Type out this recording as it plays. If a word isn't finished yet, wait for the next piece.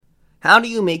How do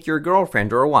you make your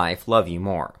girlfriend or wife love you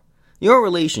more? Your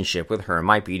relationship with her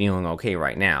might be doing okay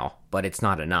right now, but it's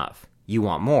not enough. You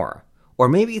want more. Or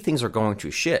maybe things are going to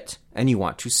shit, and you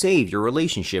want to save your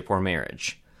relationship or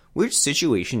marriage. Which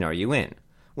situation are you in?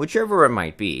 Whichever it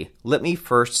might be, let me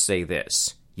first say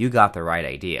this. You got the right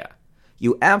idea.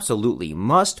 You absolutely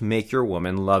must make your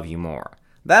woman love you more.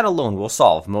 That alone will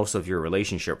solve most of your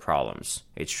relationship problems.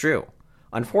 It's true.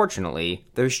 Unfortunately,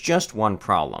 there's just one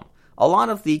problem. A lot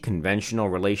of the conventional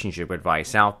relationship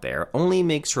advice out there only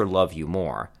makes her love you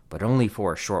more, but only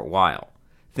for a short while.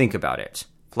 Think about it.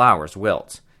 Flowers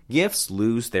wilt. Gifts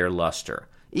lose their luster.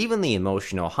 Even the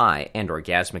emotional high and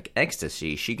orgasmic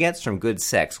ecstasy she gets from good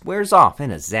sex wears off in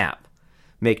a zap.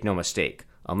 Make no mistake,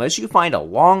 unless you find a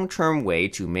long-term way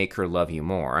to make her love you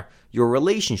more, your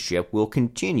relationship will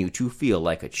continue to feel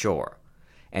like a chore.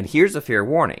 And here's a fair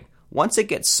warning. Once it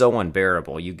gets so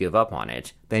unbearable you give up on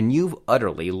it, then you've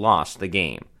utterly lost the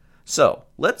game. So,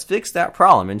 let's fix that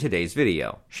problem in today's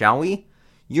video, shall we?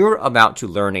 You're about to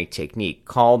learn a technique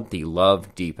called the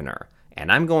Love Deepener,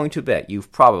 and I'm going to bet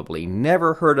you've probably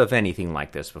never heard of anything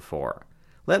like this before.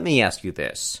 Let me ask you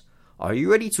this. Are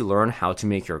you ready to learn how to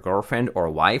make your girlfriend or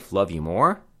wife love you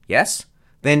more? Yes?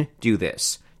 Then do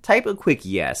this. Type a quick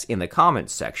yes in the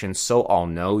comments section so I'll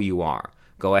know you are.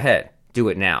 Go ahead, do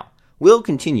it now. We'll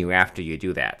continue after you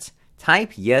do that.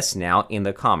 Type yes now in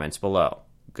the comments below.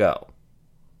 Go.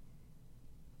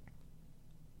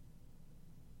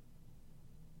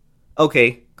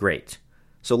 Okay, great.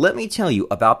 So let me tell you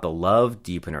about the Love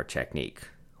Deepener technique.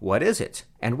 What is it,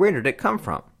 and where did it come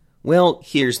from? Well,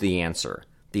 here's the answer.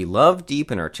 The Love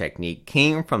Deepener technique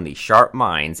came from the sharp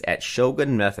minds at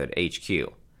Shogun Method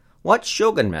HQ. What's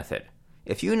Shogun Method?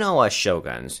 If you know us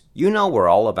Shoguns, you know we're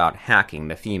all about hacking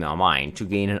the female mind to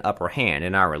gain an upper hand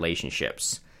in our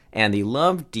relationships. And the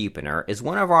Love Deepener is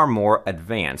one of our more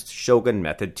advanced Shogun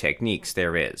Method techniques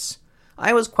there is.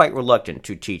 I was quite reluctant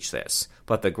to teach this,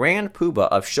 but the Grand Poobah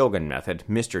of Shogun Method,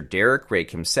 Mr. Derek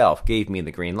Rake himself, gave me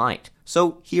the green light.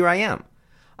 So here I am.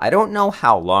 I don't know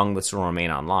how long this will remain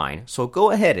online, so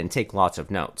go ahead and take lots of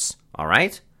notes.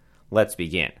 Alright? Let's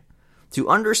begin. To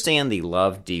understand the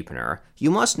Love Deepener,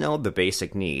 you must know the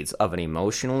basic needs of an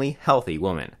emotionally healthy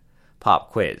woman.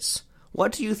 Pop quiz.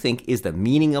 What do you think is the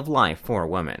meaning of life for a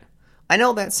woman? I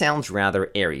know that sounds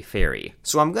rather airy-fairy,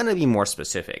 so I'm going to be more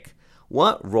specific.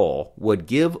 What role would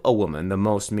give a woman the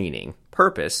most meaning,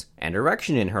 purpose, and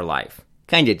direction in her life?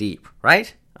 Kinda deep,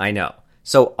 right? I know.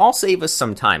 So I'll save us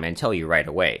some time and tell you right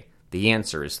away. The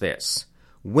answer is this.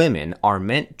 Women are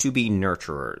meant to be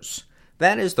nurturers.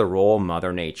 That is the role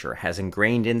Mother Nature has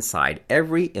ingrained inside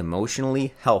every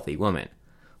emotionally healthy woman.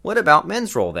 What about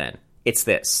men's role then? It's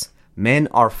this. Men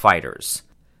are fighters.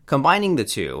 Combining the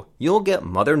two, you'll get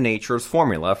Mother Nature's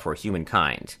formula for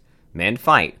humankind. Men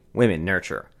fight, women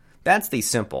nurture. That's the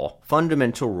simple,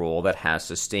 fundamental rule that has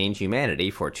sustained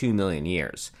humanity for 2 million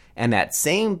years. And that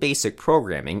same basic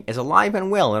programming is alive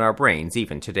and well in our brains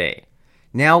even today.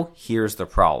 Now, here's the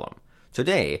problem.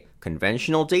 Today,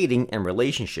 conventional dating and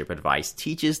relationship advice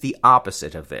teaches the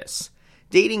opposite of this.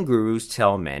 Dating gurus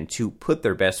tell men to put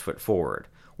their best foot forward.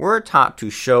 We're taught to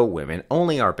show women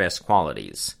only our best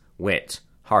qualities: wit,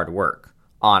 hard work,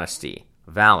 honesty,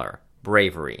 valor,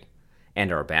 bravery.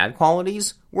 And our bad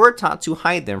qualities? We're taught to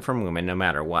hide them from women no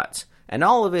matter what. And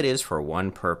all of it is for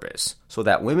one purpose, so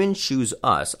that women choose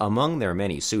us among their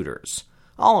many suitors.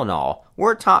 All in all,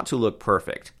 we're taught to look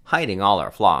perfect, hiding all our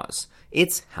flaws.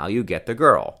 It's how you get the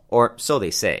girl, or so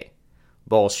they say.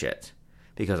 Bullshit.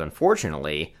 Because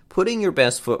unfortunately, putting your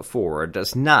best foot forward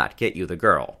does not get you the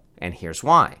girl. And here's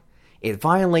why. It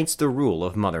violates the rule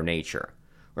of Mother Nature.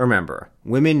 Remember,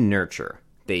 women nurture.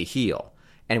 They heal.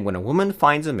 And when a woman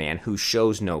finds a man who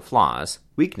shows no flaws,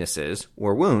 weaknesses,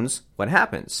 or wounds, what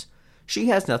happens? She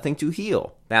has nothing to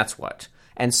heal, that's what.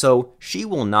 And so she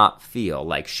will not feel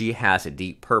like she has a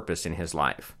deep purpose in his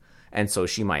life. And so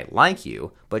she might like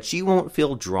you, but she won't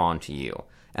feel drawn to you.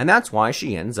 And that's why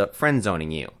she ends up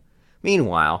friend-zoning you.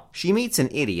 Meanwhile, she meets an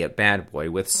idiot bad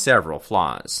boy with several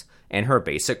flaws, and her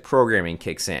basic programming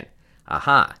kicks in.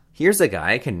 Aha, here's a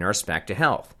guy I can nurse back to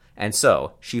health. And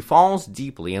so she falls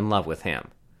deeply in love with him.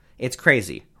 It's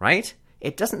crazy, right?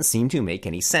 It doesn't seem to make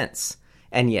any sense.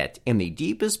 And yet, in the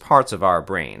deepest parts of our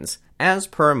brains, as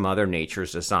per Mother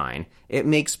Nature's design, it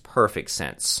makes perfect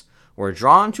sense. We're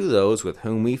drawn to those with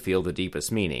whom we feel the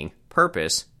deepest meaning,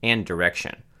 purpose, and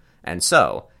direction. And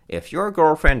so, if your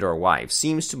girlfriend or wife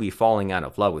seems to be falling out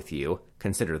of love with you,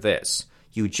 consider this.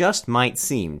 You just might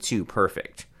seem too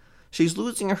perfect. She's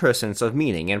losing her sense of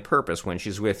meaning and purpose when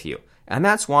she's with you, and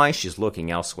that's why she's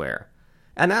looking elsewhere.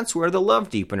 And that's where the Love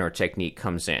Deepener technique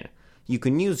comes in. You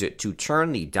can use it to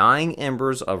turn the dying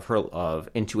embers of her love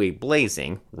into a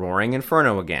blazing, roaring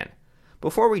inferno again.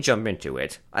 Before we jump into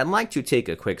it, I'd like to take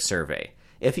a quick survey.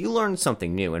 If you learned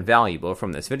something new and valuable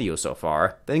from this video so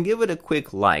far, then give it a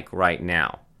quick like right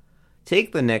now.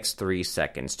 Take the next 3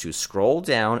 seconds to scroll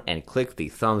down and click the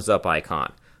thumbs up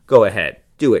icon. Go ahead,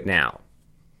 do it now.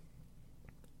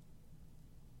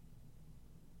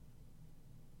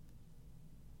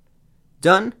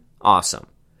 Done? Awesome.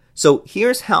 So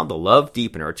here's how the Love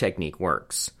Deepener technique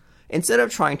works. Instead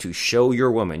of trying to show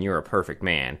your woman you're a perfect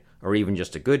man, or even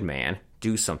just a good man,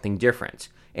 do something different.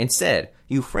 Instead,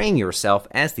 you frame yourself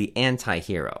as the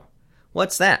anti-hero.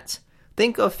 What's that?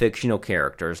 Think of fictional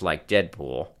characters like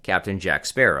Deadpool, Captain Jack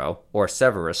Sparrow, or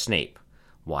Severus Snape.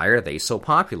 Why are they so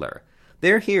popular?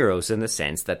 They're heroes in the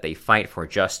sense that they fight for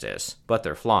justice, but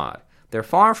they're flawed. They're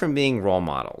far from being role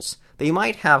models. They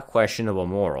might have questionable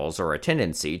morals or a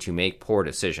tendency to make poor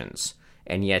decisions,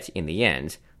 and yet, in the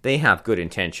end, they have good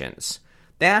intentions.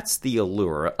 That's the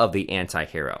allure of the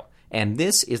anti-hero, and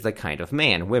this is the kind of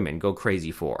man women go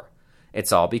crazy for.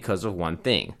 It's all because of one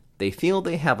thing. They feel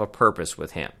they have a purpose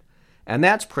with him. And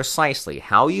that's precisely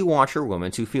how you want your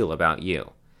woman to feel about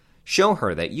you. Show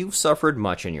her that you've suffered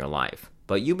much in your life,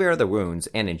 but you bear the wounds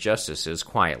and injustices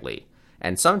quietly.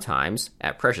 And sometimes,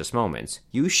 at precious moments,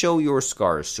 you show your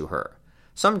scars to her.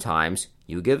 Sometimes,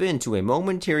 you give in to a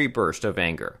momentary burst of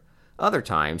anger. Other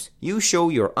times, you show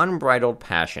your unbridled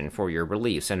passion for your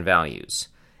beliefs and values.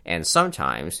 And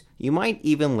sometimes, you might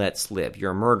even let slip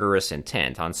your murderous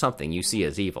intent on something you see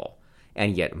as evil.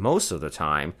 And yet most of the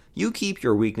time, you keep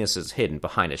your weaknesses hidden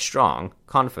behind a strong,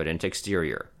 confident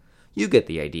exterior. You get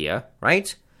the idea,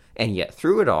 right? And yet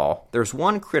through it all, there's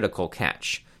one critical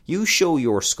catch. You show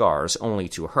your scars only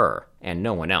to her, and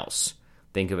no one else.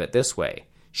 Think of it this way.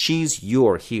 She's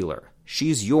your healer.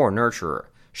 She's your nurturer.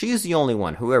 She's the only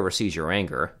one who ever sees your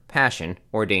anger, passion,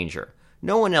 or danger.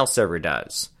 No one else ever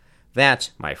does. That,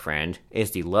 my friend,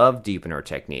 is the Love Deepener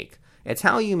technique. It's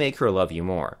how you make her love you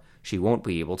more. She won't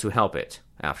be able to help it.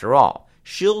 After all,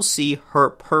 she'll see her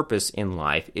purpose in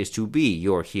life is to be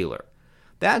your healer.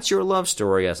 That's your love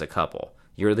story as a couple.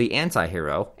 You're the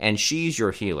anti-hero, and she's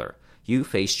your healer. You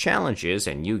face challenges,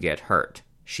 and you get hurt.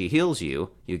 She heals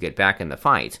you, you get back in the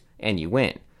fight, and you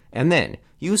win. And then,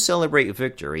 you celebrate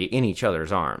victory in each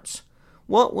other's arms.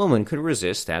 What woman could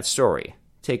resist that story?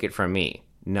 Take it from me,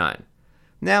 none.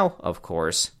 Now, of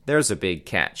course, there's a big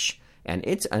catch. And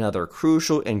it's another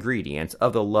crucial ingredient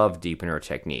of the Love Deepener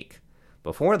technique.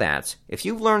 Before that, if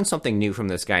you've learned something new from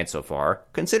this guide so far,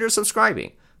 consider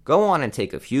subscribing. Go on and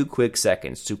take a few quick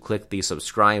seconds to click the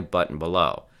subscribe button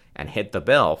below, and hit the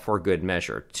bell for good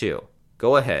measure, too.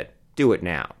 Go ahead, do it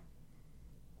now.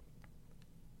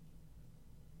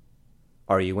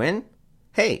 Are you in?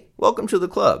 Hey, welcome to the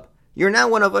club. You're now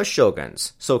one of us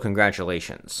shoguns, so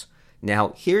congratulations.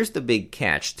 Now, here's the big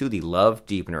catch to the Love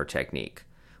Deepener technique.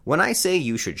 When I say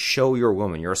you should show your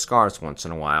woman your scars once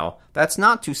in a while, that's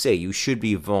not to say you should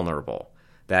be vulnerable.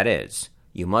 That is,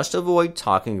 you must avoid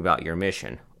talking about your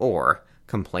mission, or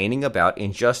complaining about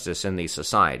injustice in the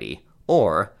society,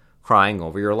 or crying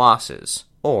over your losses,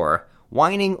 or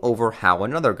whining over how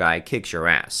another guy kicks your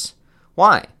ass.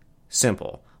 Why?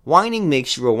 Simple. Whining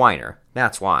makes you a whiner,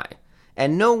 that's why.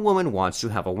 And no woman wants to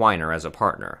have a whiner as a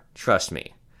partner, trust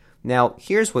me. Now,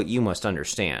 here's what you must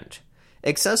understand.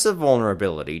 Excessive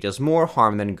vulnerability does more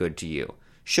harm than good to you.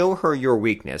 Show her your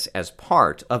weakness as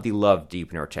part of the Love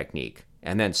Deepener technique,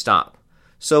 and then stop.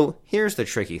 So, here's the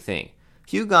tricky thing.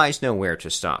 Few guys know where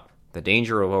to stop. The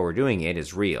danger of overdoing it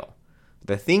is real.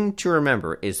 The thing to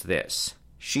remember is this.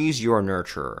 She's your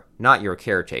nurturer, not your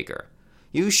caretaker.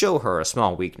 You show her a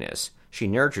small weakness. She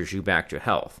nurtures you back to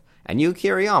health, and you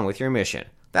carry on with your mission.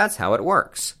 That's how it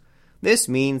works. This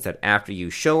means that after you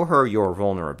show her your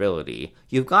vulnerability,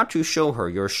 you've got to show her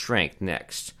your strength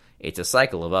next. It's a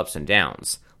cycle of ups and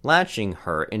downs, latching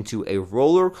her into a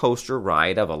roller coaster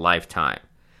ride of a lifetime.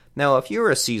 Now, if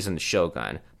you're a seasoned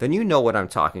shogun, then you know what I'm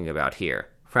talking about here,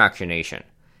 fractionation.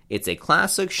 It's a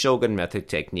classic shogun method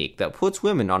technique that puts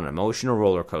women on emotional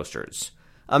roller coasters.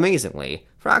 Amazingly,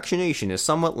 fractionation is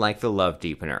somewhat like the Love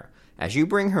Deepener. As you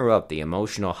bring her up the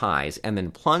emotional highs and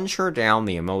then plunge her down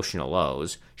the emotional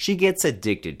lows, she gets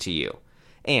addicted to you.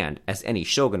 And, as any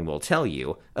shogun will tell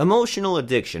you, emotional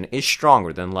addiction is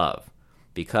stronger than love.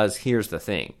 Because here's the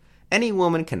thing, any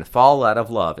woman can fall out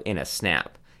of love in a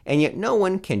snap, and yet no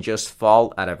one can just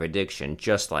fall out of addiction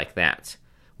just like that.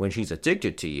 When she's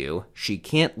addicted to you, she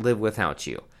can't live without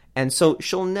you, and so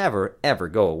she'll never, ever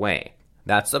go away.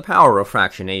 That's the power of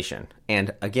fractionation,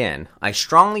 and again, I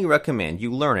strongly recommend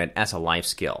you learn it as a life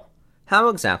skill. How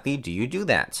exactly do you do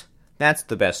that? That's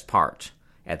the best part.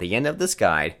 At the end of this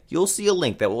guide, you'll see a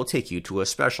link that will take you to a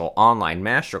special online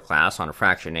masterclass on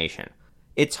fractionation.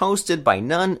 It's hosted by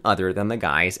none other than the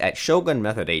guys at Shogun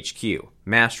Method HQ,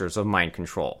 Masters of Mind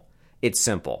Control. It's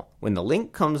simple. When the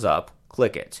link comes up,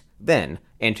 click it. Then,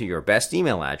 enter your best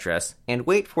email address and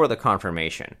wait for the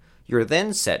confirmation. You're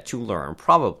then set to learn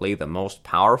probably the most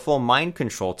powerful mind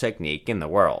control technique in the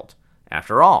world.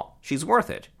 After all, she's worth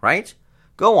it, right?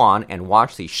 Go on and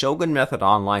watch the Shogun Method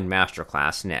Online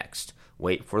Masterclass next.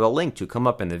 Wait for the link to come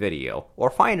up in the video or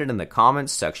find it in the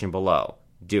comments section below.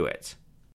 Do it.